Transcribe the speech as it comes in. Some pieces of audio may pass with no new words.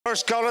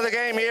First goal of the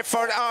game here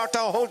for Arta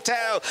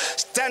Hotel.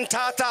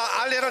 Dantata,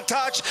 a little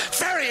touch.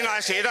 Very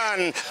nicely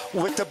done.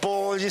 With the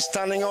ball, he's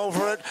standing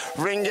over it.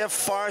 Ringa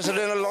fires it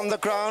in along the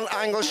ground.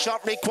 Angle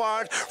shot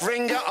required.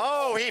 Ringa,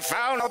 oh, he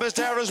found up his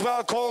there as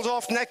well. Calls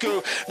off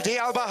Neku.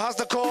 D'Alba has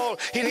the call.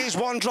 He needs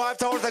one drive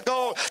towards the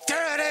goal.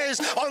 There it is.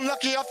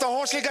 Unlucky off the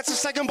horse. He gets the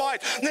second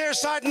bite. Near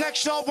side, next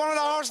shot. One of the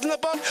horses in the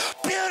book.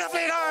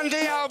 Beautifully done,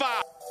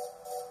 D'Alba.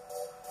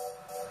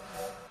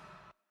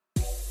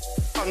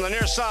 On the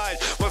near side,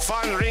 we'll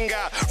find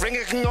Ringa.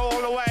 Ringa can go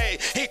all the way.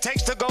 He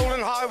takes the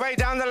Golden Highway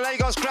down the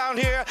Lagos ground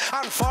here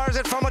and fires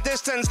it from a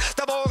distance.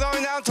 The ball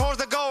going down towards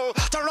the goal.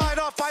 The ride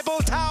off by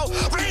Bultau.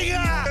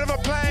 Ringa!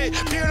 Beautiful play,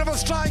 beautiful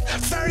strike,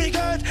 very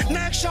good.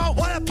 Next shot,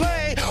 what a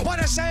play. What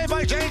a save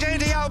by JJ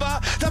D'Alba.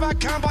 The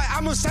backhand by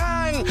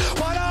Amusan.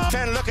 What a...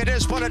 Then look at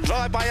this, what a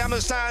drive by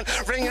Amusan.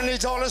 Ringa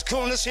needs all his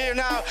coolness here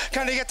now.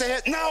 Can he get the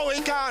hit? No,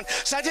 he can't.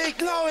 Sadiq,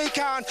 no, he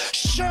can't.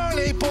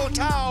 Surely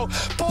Bultau.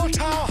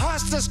 Bultau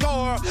has to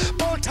score.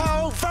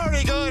 Bultau,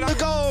 very good. The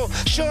goal.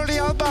 Surely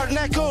Albert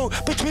Neku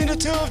between the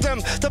two of them.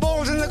 The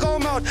ball's in the goal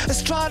mouth.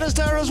 Estrada's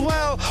there as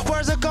well.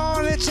 Where's it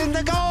gone? It's in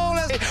the goal.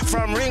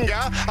 From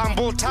Ringa, and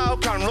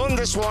Bultau can run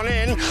this one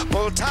in.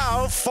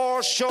 Bultau,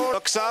 for sure,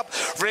 looks up.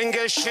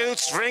 Ringa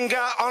shoots.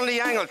 Ringa on the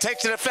angle.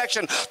 Takes the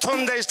deflection.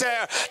 Tunde's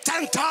there.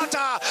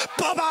 Dantata.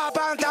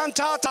 Baba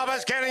Dantata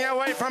is getting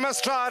away from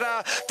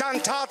Estrada.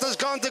 Dantata's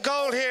gone to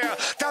goal here.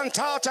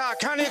 Dantata,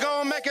 can he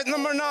go and make it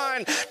number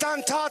 9?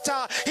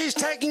 Dantata, he's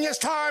taking his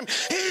time.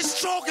 He's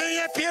stroking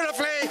it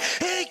beautifully.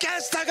 He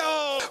gets the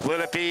goal.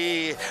 Will it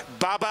be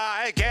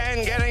Baba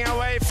again getting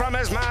away from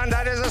his man?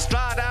 That is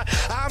Estrada.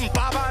 And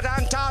Baba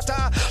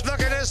Dantata.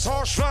 Look at this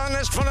horse run.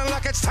 It's running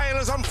like its tail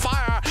is on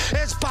fire.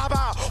 It's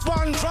Baba.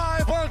 One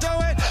drive will do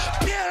it.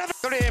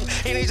 Beautiful.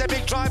 He needs a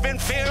big drive in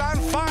field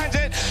and finds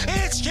it.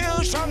 It's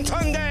huge from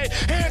Tunde.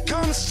 Here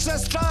comes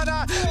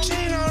Estrada.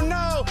 Gino,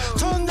 no.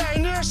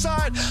 Tunde near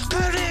side.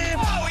 Good